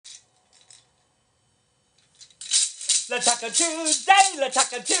Taco Tuesday,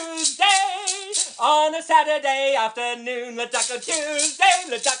 Taco Tuesday. On a Saturday afternoon, Taco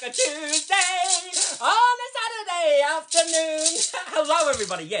Tuesday, Taco Tuesday. On a Saturday afternoon. Hello,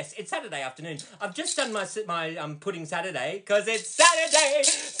 everybody. Yes, it's Saturday afternoon. I've just done my pudding Saturday because it's Saturday,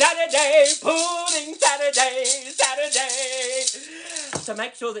 pudding Saturday. So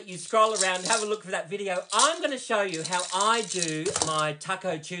make sure that you scroll around and have a look for that video. I'm going to show you how I do my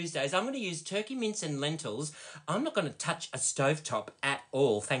Taco Tuesdays. I'm going to use turkey mince and lentils. I'm not going to touch a stovetop at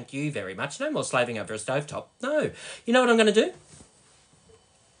all. Thank you very much. No more slaving over a stovetop. No. You know what I'm going to do?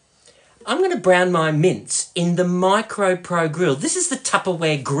 I'm going to brown my mince in the Micro Pro grill. This is the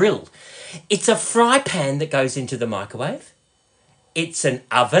Tupperware grill. It's a fry pan that goes into the microwave. It's an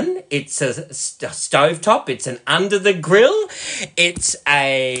oven, it's a stovetop, it's an under the grill, it's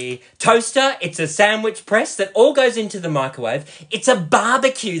a toaster, it's a sandwich press that all goes into the microwave. It's a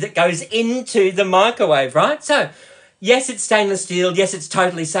barbecue that goes into the microwave, right? So, yes, it's stainless steel, yes, it's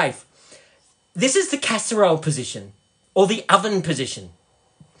totally safe. This is the casserole position, or the oven position.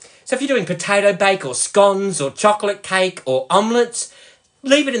 So if you're doing potato bake, or scones, or chocolate cake, or omelettes,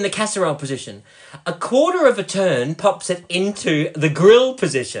 leave it in the casserole position. A quarter of a turn pops it into the grill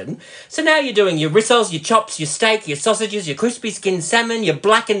position. So now you're doing your rissoles, your chops, your steak, your sausages, your crispy skinned salmon, your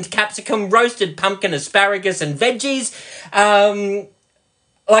blackened capsicum, roasted pumpkin, asparagus and veggies.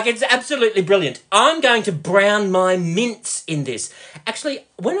 It's absolutely brilliant. I'm going to brown my mince in this. Actually,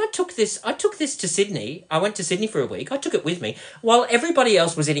 when I took this to Sydney. I went to Sydney for a week. I took it with me. While everybody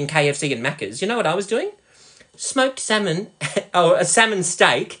else was eating KFC and Macca's, you know what I was doing? Smoked salmon, or a salmon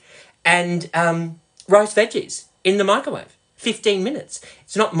steak, and roast veggies in the microwave. 15 minutes.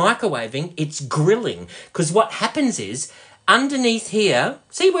 It's not microwaving, it's grilling. Because what happens is, underneath here,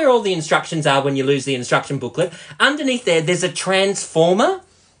 see where all the instructions are when you lose the instruction booklet? Underneath there's a transformer.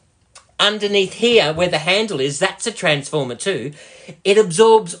 Underneath here, where the handle is, that's a transformer too. It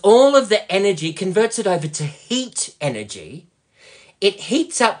absorbs all of the energy, converts it over to heat energy. It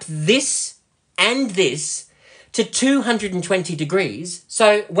heats up this and this to 220 degrees.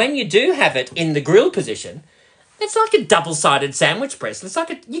 So when you do have it in the grill position, it's like a double-sided sandwich press. It's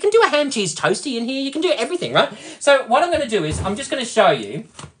like you can do a ham cheese toasty in here. You can do everything, right? So what I'm going to do is I'm just going to show you.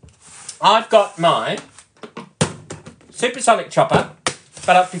 I've got my supersonic chopper.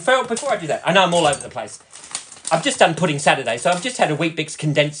 But before I do that, I know I'm all over the place. I've just done pudding Saturday, so I've just had a Weet-Bix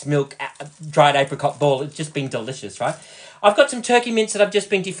condensed milk dried apricot ball. It's just been delicious, right? I've got some turkey mince that I've just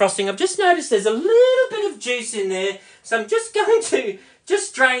been defrosting. I've just noticed there's a little bit of juice in there, so I'm just going to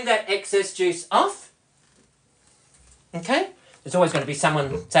just drain that excess juice off. Okay? There's always going to be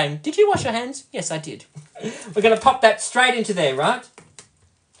someone saying, "Did you wash your hands?" Yes, I did. We're going to pop that straight into there, right?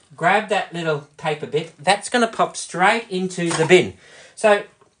 Grab that little paper bit. That's going to pop straight into the bin. So,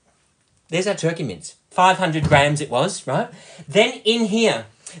 there's our turkey mince. 500 grams it was, right? Then in here,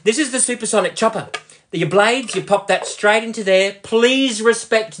 this is the supersonic chopper. Your blades, you pop that straight into there. Please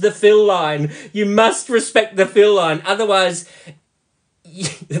respect the fill line. You must respect the fill line. Otherwise,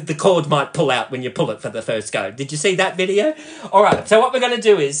 the cord might pull out when you pull it for the first go. Did you see that video? All right, so what we're going to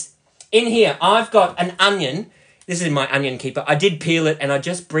do is, in here, I've got an onion. This is my onion keeper. I did peel it and I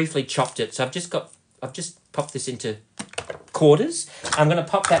just briefly chopped it. So I've just popped this into quarters. I'm going to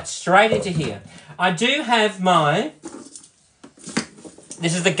pop that straight into here. I do have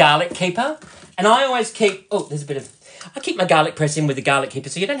this is the garlic keeper. And I always keep, I keep my garlic press in with the garlic keeper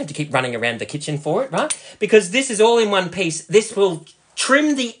so you don't have to keep running around the kitchen for it, right? Because this is all in one piece. This will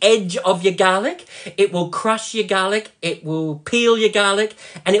trim the edge of your garlic. It will crush your garlic. It will peel your garlic.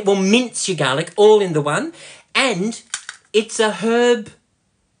 And it will mince your garlic all in the one. And it's a herb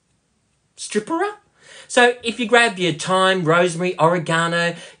stripperer. So if you grab your thyme, rosemary,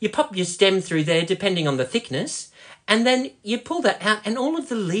 oregano, you pop your stem through there depending on the thickness. And then you pull that out and all of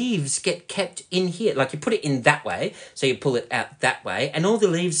the leaves get kept in here. Like you put it in that way, so you pull it out that way, and all the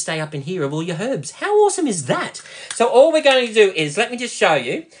leaves stay up in here of all your herbs. How awesome is that? So all we're going to do is, let me just show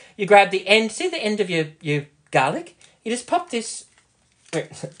you. You grab the end, see the end of your garlic? You just pop this,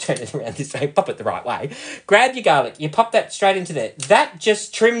 turn it around this way, pop it the right way. Grab your garlic, you pop that straight into there. That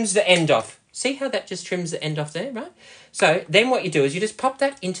just trims the end off. See how that just trims the end off there, right? So then what you do is you just pop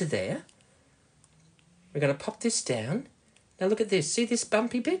that into there. We're going to pop this down. Now look at this. See this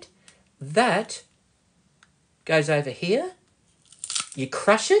bumpy bit? That goes over here. You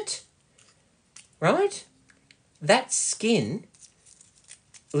crush it, right? That skin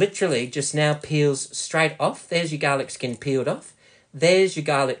literally just now peels straight off. There's your garlic skin peeled off. There's your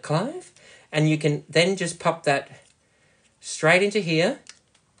garlic clove. And you can then just pop that straight into here.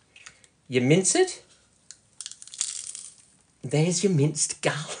 You mince it. there's your minced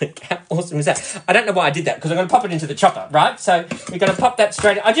garlic. How awesome is that? I don't know why I did that, because I'm going to pop it into the chopper, right? So we're going to pop that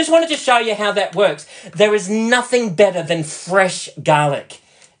straight in. I just wanted to show you how that works. There is nothing better than fresh garlic.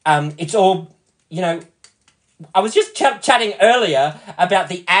 It's all, you know, I was just chatting earlier about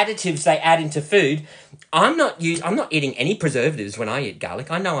the additives they add into food. I'm not eating any preservatives when I eat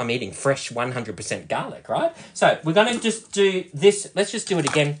garlic. I know I'm eating fresh 100% garlic, right? So we're going to just do this. Let's just do it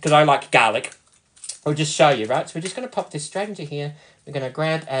again, because I like garlic. I'll just show you, right? So we're just going to pop this straight into here. We're going to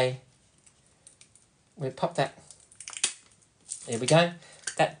grab we'll pop that. There we go.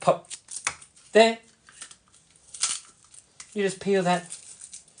 That pop there. You just peel that.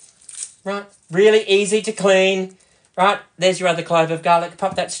 Right? Really easy to clean. Right? There's your other clove of garlic.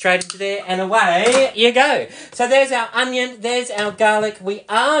 Pop that straight into there and away you go. So there's our onion. There's our garlic. We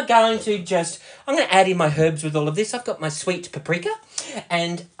are going to I'm going to add in my herbs with all of this. I've got my sweet paprika,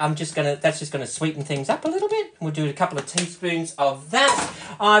 and that's just going to sweeten things up a little bit. We'll do a couple of teaspoons of that.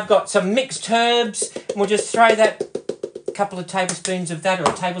 I've got some mixed herbs, and we'll just throw that couple of tablespoons of that, or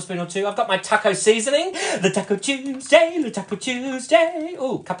a tablespoon or two. I've got my taco seasoning, the Taco Tuesday.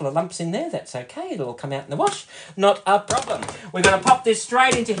 Oh, a couple of lumps in there. That's okay. It'll all come out in the wash. Not a problem. We're going to pop this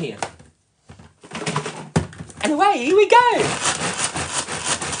straight into here. And away we go.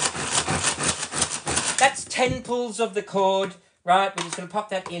 That's 10 pulls of the cord. Right, we're just going to pop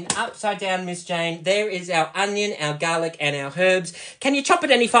that in upside down, Miss Jane. There is our onion, our garlic, and our herbs. Can you chop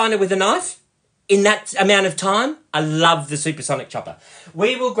it any finer with a knife? In that amount of time? I love the supersonic chopper.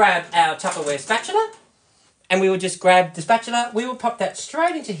 We will grab our Tupperware spatula, and we will just grab the spatula. We will pop that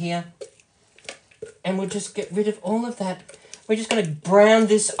straight into here, and we'll just get rid of all of that. We're just going to brown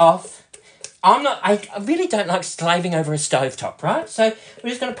this off. I really don't like slaving over a stovetop, right? So we're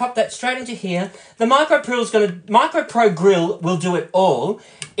just going to pop that straight into here. The Micro Pro Grill will do it all.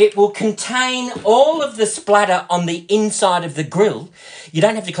 It will contain all of the splatter on the inside of the grill. You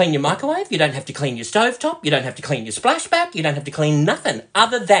don't have to clean your microwave. You don't have to clean your stovetop. You don't have to clean your splashback. You don't have to clean nothing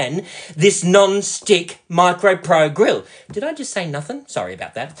other than this non-stick Micro Pro Grill. Did I just say nothing? Sorry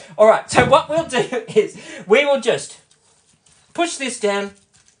about that. All right, so what we'll do is we will just push this down.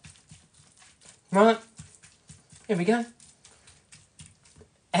 Right, here we go.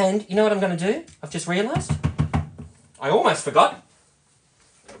 And you know what I'm going to do? I've just realised. I almost forgot.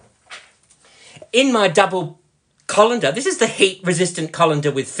 In my double colander, this is the heat-resistant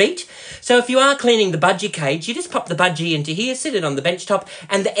colander with feet. So if you are cleaning the budgie cage, you just pop the budgie into here, sit it on the bench top,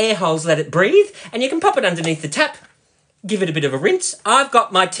 and the air holes let it breathe. And you can pop it underneath the tap, give it a bit of a rinse. I've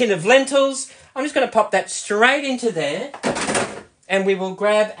got my tin of lentils. I'm just going to pop that straight into there. And we will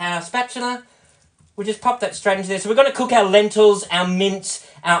grab our spatula. We'll just pop that straight into there. So we're going to cook our lentils, our mince,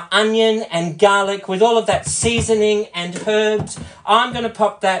 our onion and garlic with all of that seasoning and herbs. I'm going to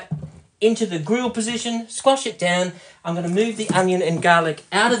pop that into the grill position, squash it down. I'm going to move the onion and garlic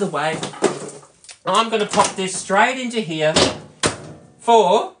out of the way. I'm going to pop this straight into here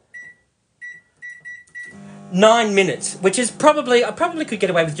for 9 minutes, which is I probably could get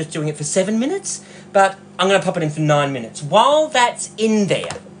away with just doing it for 7 minutes, but I'm going to pop it in for 9 minutes. While that's in there,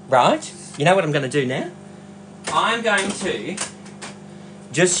 right? You know what I'm going to do now? I'm going to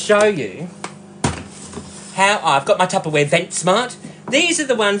just show you how I've got my Tupperware Vent Smart. These are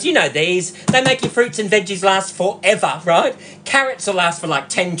the ones, you know these. They make your fruits and veggies last forever, right? Carrots will last for like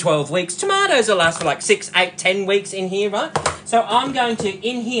 10, 12 weeks. Tomatoes will last for like 6, 8, 10 weeks in here, right? So I'm going to,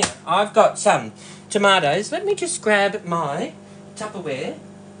 in here, I've got some tomatoes. Let me just grab my Tupperware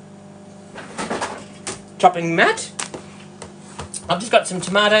chopping mat. I've just got some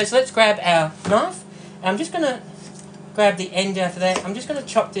tomatoes. Let's grab our knife. I'm just going to grab the end out of there. I'm just going to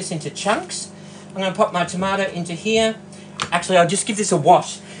chop this into chunks. I'm going to pop my tomato into here. Actually, I'll just give this a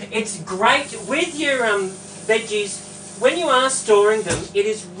wash. It's great with your veggies. When you are storing them, it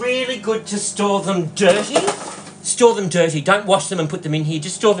is really good to store them dirty. Store them dirty. Don't wash them and put them in here.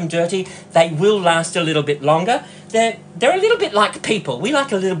 Just store them dirty. They will last a little bit longer. They're a little bit like people. We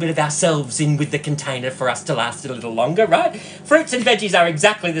like a little bit of ourselves in with the container for us to last a little longer, right? Fruits and veggies are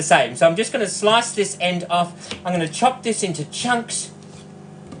exactly the same. So I'm just going to slice this end off. I'm going to chop this into chunks.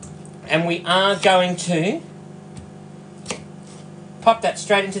 And we are going to pop that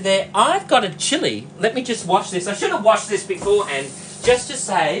straight into there. I've got a chilli. Let me just wash this. I should have washed this beforehand just to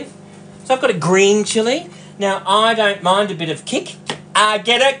save. So I've got a green chilli. Now, I don't mind a bit of kick. I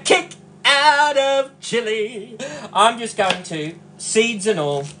get a kick out of chilli. I'm just going to, seeds and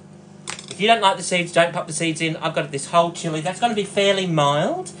all. If you don't like the seeds, don't pop the seeds in. I've got this whole chilli. That's going to be fairly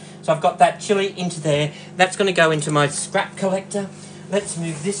mild. So I've got that chilli into there. That's going to go into my scrap collector. Let's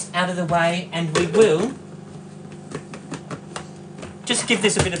move this out of the way, and we will just give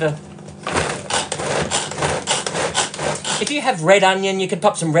this a bit of a If you have red onion, you can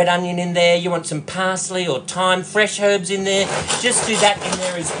pop some red onion in there. You want some parsley or thyme, fresh herbs in there. Just do that in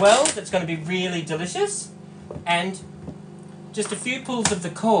there as well. That's going to be really delicious. And just a few pulls of the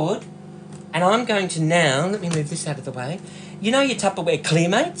cord. And I'm going to now, let me move this out of the way. You know your Tupperware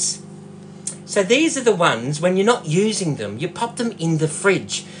Clearmates? So these are the ones, when you're not using them, you pop them in the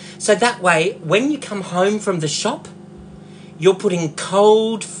fridge. So that way, when you come home from the shop, you're putting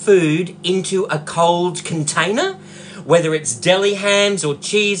cold food into a cold container, whether it's deli hams or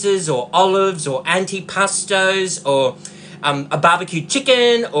cheeses or olives or antipastos or a barbecue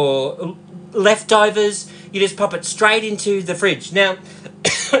chicken or leftovers. You just pop it straight into the fridge. Now,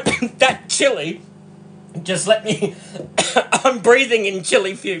 that chili, just let me... I'm breathing in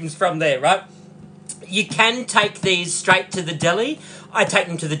chili fumes from there, right? You can take these straight to the deli. I take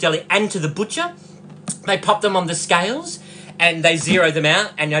them to the deli and to the butcher. They pop them on the scales and they zero them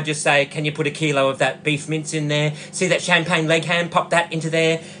out, and I just say, can you put a kilo of that beef mince in there? See that champagne leg ham? Pop that into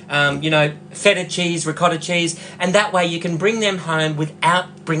there. You know, feta cheese, ricotta cheese, and that way you can bring them home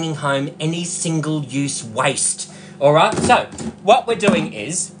without bringing home any single-use waste. All right? So, what we're doing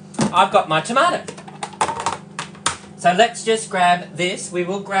is, I've got my tomato. So let's just grab this. We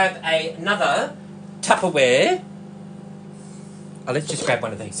will grab another Tupperware. Oh, let's just grab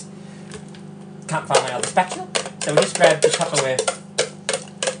one of these. Can't find my other spatula. So we'll just grab the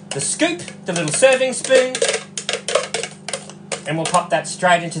Tupperware, the scoop, the little serving spoon, and we'll pop that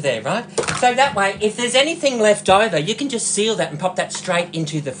straight into there, right? So that way, if there's anything left over, you can just seal that and pop that straight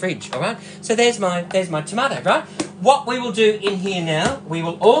into the fridge, all right? So there's my tomato, right? What we will do in here now, we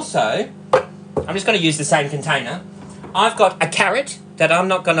will also, I'm just going to use the same container. I've got a carrot that I'm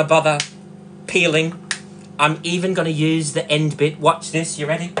not going to bother peeling. I'm even going to use the end bit. Watch this, you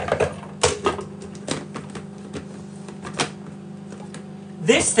ready?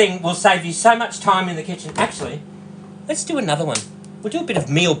 This thing will save you so much time in the kitchen. Actually, let's do another one. We'll do a bit of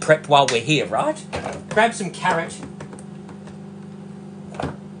meal prep while we're here, right? Grab some carrot.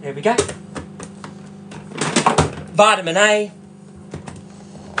 There we go. Vitamin A.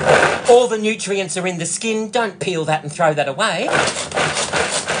 All the nutrients are in the skin. Don't peel that and throw that away.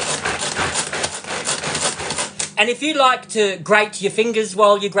 And if you like to grate your fingers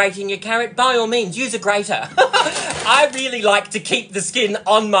while you're grating your carrot, by all means, use a grater. I really like to keep the skin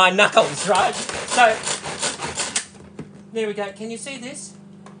on my knuckles, right? So, there we go. Can you see this?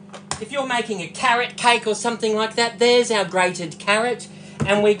 If you're making a carrot cake or something like that, there's our grated carrot.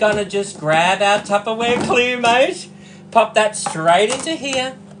 And we're going to just grab our Tupperware Clearmate, pop that straight into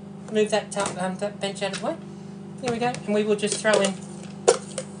here. Move that bench out of the way. There we go. And we will just throw in.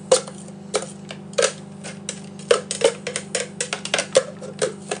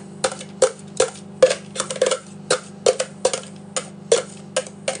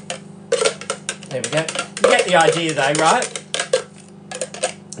 There we go. You get the idea though, right?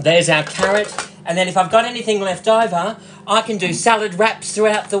 There's our carrot. And then if I've got anything left over, I can do salad wraps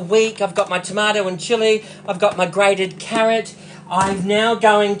throughout the week. I've got my tomato and chili. I've got my grated carrot. I'm now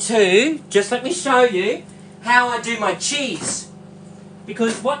going to, just let me show you how I do my cheese.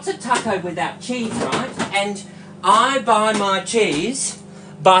 Because what's a taco without cheese, right? And I buy my cheese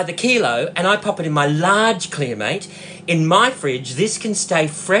by the kilo and I pop it in my large Clearmate. In my fridge, this can stay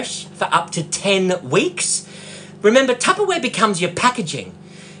fresh for up to 10 weeks. Remember, Tupperware becomes your packaging.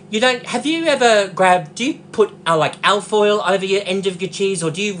 Have you ever do you put like alfoil over your end of your cheese, or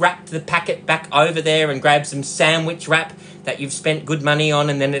do you wrap the packet back over there and grab some sandwich wrap that you've spent good money on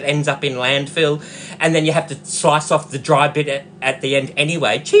and then it ends up in landfill and then you have to slice off the dry bit at the end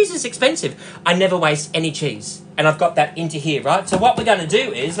anyway? Cheese is expensive. I never waste any cheese. And I've got that into here, right? So what we're going to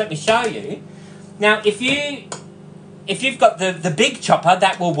do is, let me show you. Now, if you've got the big chopper,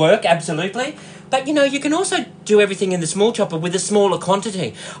 that will work, absolutely. But, you can also do everything in the small chopper with a smaller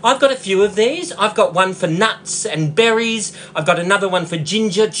quantity. I've got a few of these. I've got one for nuts and berries. I've got another one for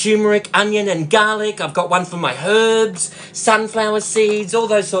ginger, turmeric, onion and garlic. I've got one for my herbs, sunflower seeds, all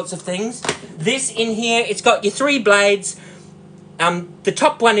those sorts of things. This in here, it's got your 3 blades. The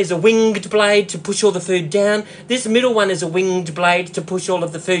top one is a winged blade to push all the food down. This middle one is a winged blade to push all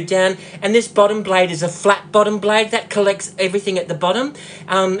of the food down. And this bottom blade is a flat bottom blade that collects everything at the bottom.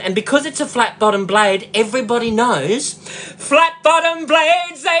 And because it's a flat bottom blade, everybody knows flat bottom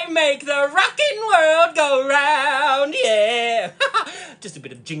blades, they make the rockin' world go round. Yeah. Just a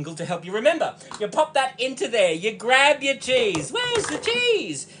bit of jingle to help you remember. You pop that into there. You grab your cheese. Where's the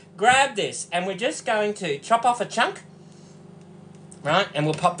cheese? Grab this. And we're just going to chop off a chunk. Right, and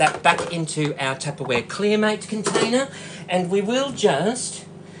we'll pop that back into our Tupperware Clearmate container, and we will just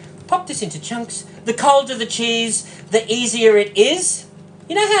pop this into chunks. The colder the cheese, the easier it is.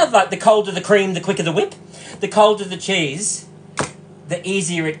 You know how, like, the colder the cream, the quicker the whip? the colder the cheese, the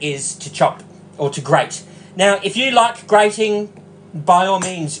easier it is to chop or to grate. Now, if you like grating, by all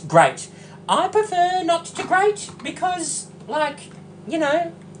means, grate. I prefer not to grate because, like, you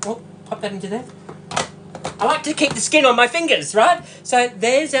know... Oh, pop that into there. I like to keep the skin on my fingers, right? So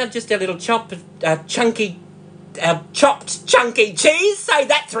there's just our little chopped chunky cheese. Say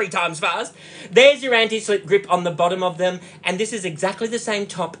that 3 times fast. There's your anti-slip grip on the bottom of them. And this is exactly the same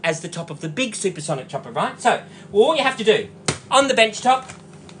top as the top of the big supersonic chopper, right? So, all you have to do, on the bench top,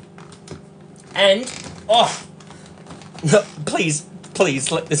 and, oh, please,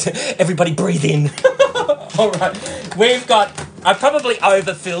 let this, everybody breathe in. All right, we've got, I probably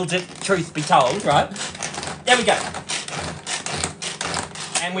overfilled it, truth be told, right? There we go.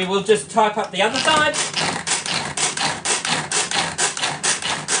 And we will just type up the other side.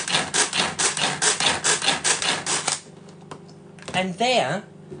 And there,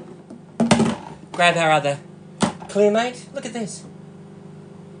 grab our other Clearmate. Look at this.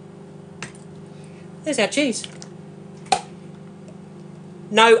 There's our cheese.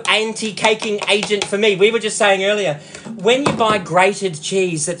 No anti-caking agent for me. We were just saying earlier, when you buy grated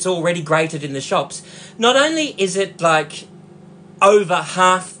cheese that's already grated in the shops, not only is it like over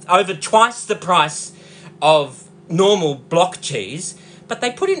twice the price of normal block cheese, but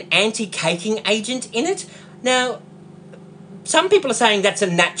they put an anti-caking agent in it. Now, some people are saying that's a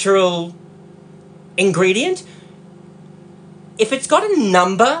natural ingredient. If it's got a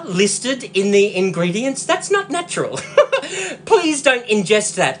number listed in the ingredients, that's not natural. Please don't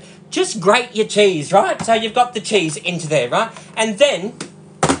ingest that. Just grate your cheese, right? So you've got the cheese into there, right? And then,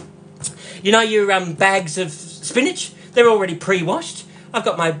 you know your bags of spinach? They're already pre-washed. I've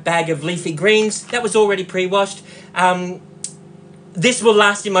got my bag of leafy greens. That was already pre-washed. This will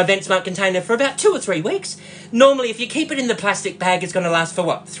last in my vent smart container for about 2 or 3 weeks. Normally, if you keep it in the plastic bag, it's going to last for,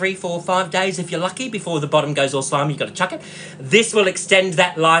 what, 3, 4, 5 days if you're lucky, before the bottom goes all slimy, you've got to chuck it. This will extend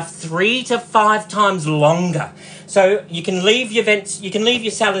that life 3 to 5 times longer. So you can leave your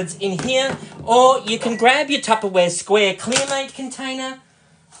your salads in here, or you can grab your Tupperware square Clearmate container,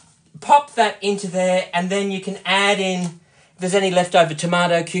 pop that into there, and then you can add in, if there's any leftover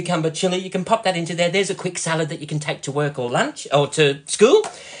tomato, cucumber, chilli, you can pop that into there. There's a quick salad that you can take to work or lunch, or to school.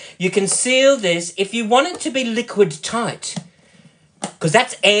 You can seal this if you want it to be liquid tight, because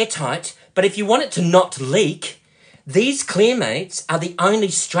that's airtight. But if you want it to not leak, these Clearmates are the only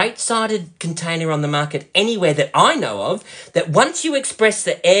straight-sided container on the market anywhere that I know of, that once you express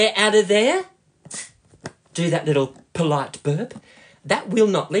the air out of there, do that little polite burp, that will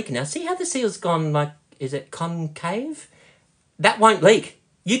not leak. Now, see how the seal's gone, like, is it concave? That won't leak.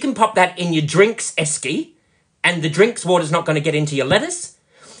 You can pop that in your drinks esky, and the drinks water's not going to get into your lettuce.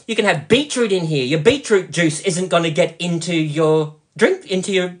 You can have beetroot in here. Your beetroot juice isn't going to get into your drink,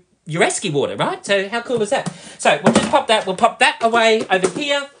 into your esky water, right? So how cool is that? So we'll just pop that. We'll pop that away over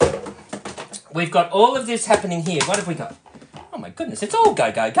here. We've got all of this happening here. What have we got? Oh my goodness, it's all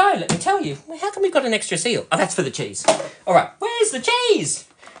go, go, go, let me tell you. How come we've got an extra seal? Oh, that's for the cheese. All right, where's the cheese?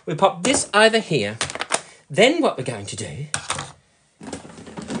 We pop this over here. Then what we're going to do...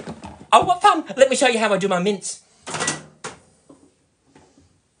 Oh, what fun! Let me show you how I do my mince.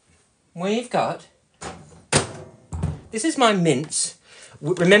 We've got... This is my mince.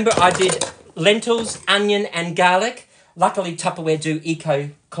 Remember, I did lentils, onion, and garlic. Luckily, Tupperware do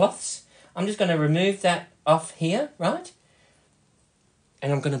eco cloths. I'm just going to remove that off here, right?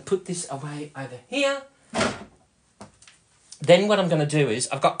 And I'm going to put this away over here. Then what I'm going to do is,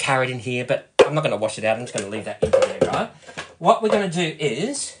 I've got carrot in here, but I'm not going to wash it out. I'm just going to leave that into there, right? What we're going to do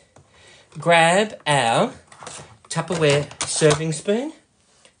is grab our Tupperware serving spoon.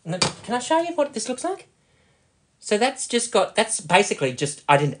 Can I show you what this looks like? So that's basically just,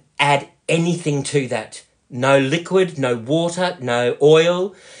 I didn't add anything to that. No liquid, no water, no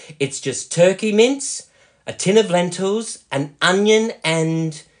oil. It's just turkey mince, a tin of lentils, an onion,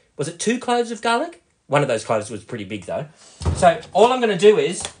 and was it 2 cloves of garlic? One of those cloves was pretty big though. So all I'm going to do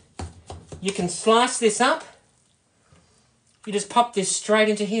is, you can slice this up. You just pop this straight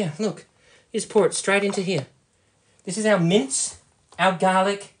into here. Look, you just pour it straight into here. This is our mince, our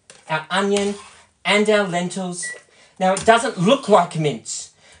garlic, our onion, and our lentils. Now, it doesn't look like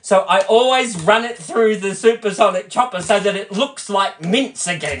mince, so I always run it through the supersonic chopper so that it looks like mince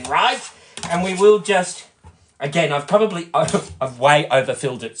again, right? And we will just, again, I've way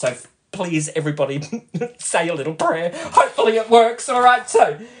overfilled it, so please, everybody, say a little prayer. Hopefully it works, all right?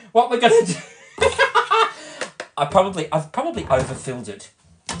 So, what we're going to do... I've probably overfilled it.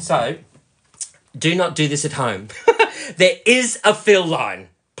 So, do not do this at home. There is a fill line.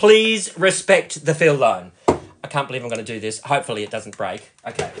 Please respect the fill line. I can't believe I'm going to do this. Hopefully it doesn't break.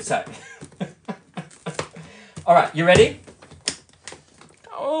 Okay, so... All right, you ready?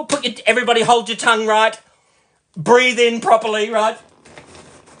 Oh, everybody hold your tongue right. Breathe in properly, right?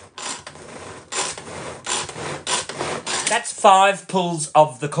 That's 5 pulls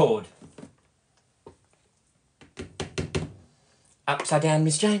of the cord. Upside down,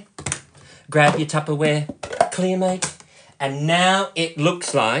 Miss Jane. Grab your Tupperware clear, mate. And now it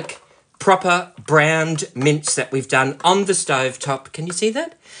looks like proper browned mince that we've done on the stove top. Can you see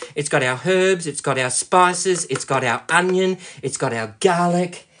that? It's got our herbs, it's got our spices, it's got our onion, it's got our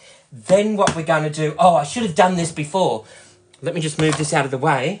garlic. Then what we're going to do... Oh, I should have done this before. Let me just move this out of the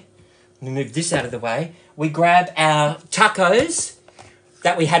way. Let me move this out of the way. We grab our tacos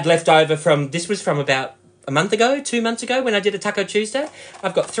that we had left over from... This was from about a month ago, 2 months ago when I did a Taco Tuesday.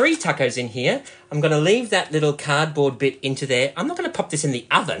 I've got 3 tacos in here. I'm going to leave that little cardboard bit into there. I'm not going to pop this in the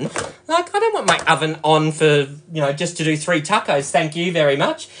oven. Like, I don't want my oven on for, you know, just to do 3 tacos. Thank you very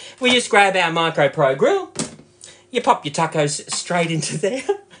much. We just grab our Micro Pro grill. You pop your tacos straight into there.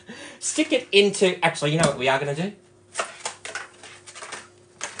 Stick it into... Actually, you know what we are going to do?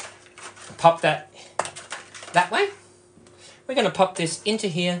 Pop that way. We're going to pop this into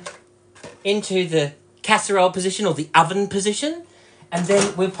here, into the casserole position or the oven position, and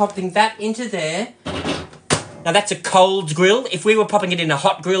then we're popping that into there. Now that's a cold grill. If we were popping it in a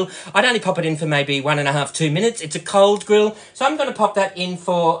hot grill, I'd only pop it in for maybe 1.5, 2 minutes. It's a cold grill, so I'm going to pop that in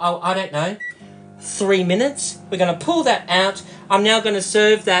for, oh, I don't know, 3 minutes. We're going to pull that out. I'm now going to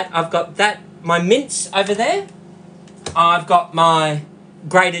serve that. I've got that, my mince over there. I've got my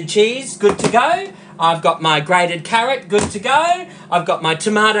grated cheese, good to go. I've got my grated carrot, good to go. I've got my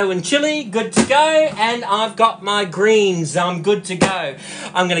tomato and chilli, good to go. And I've got my greens, I'm good to go.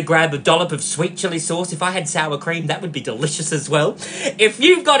 I'm going to grab a dollop of sweet chilli sauce. If I had sour cream, that would be delicious as well. If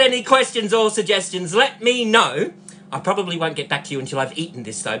you've got any questions or suggestions, let me know. I probably won't get back to you until I've eaten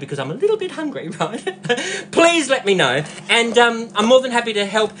this, though, because I'm a little bit hungry, right? Please let me know. And I'm more than happy to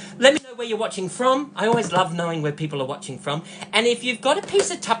help. Let me know where you're watching from. I always love knowing where people are watching from. And if you've got a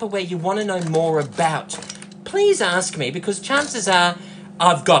piece of Tupperware you want to know more about, please ask me, because chances are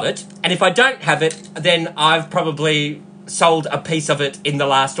I've got it. And if I don't have it, then I've probably sold a piece of it in the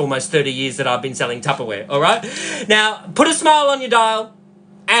last almost 30 years that I've been selling Tupperware, all right? Now, put a smile on your dial.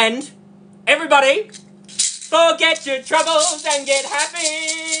 And everybody... forget your troubles and get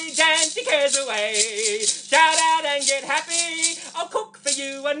happy. Dance your cares away. Shout out and get happy. I'll cook for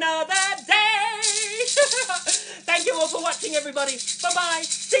you another day. Thank you all for watching, everybody. Bye-bye.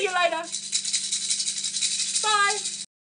 See you later. Bye.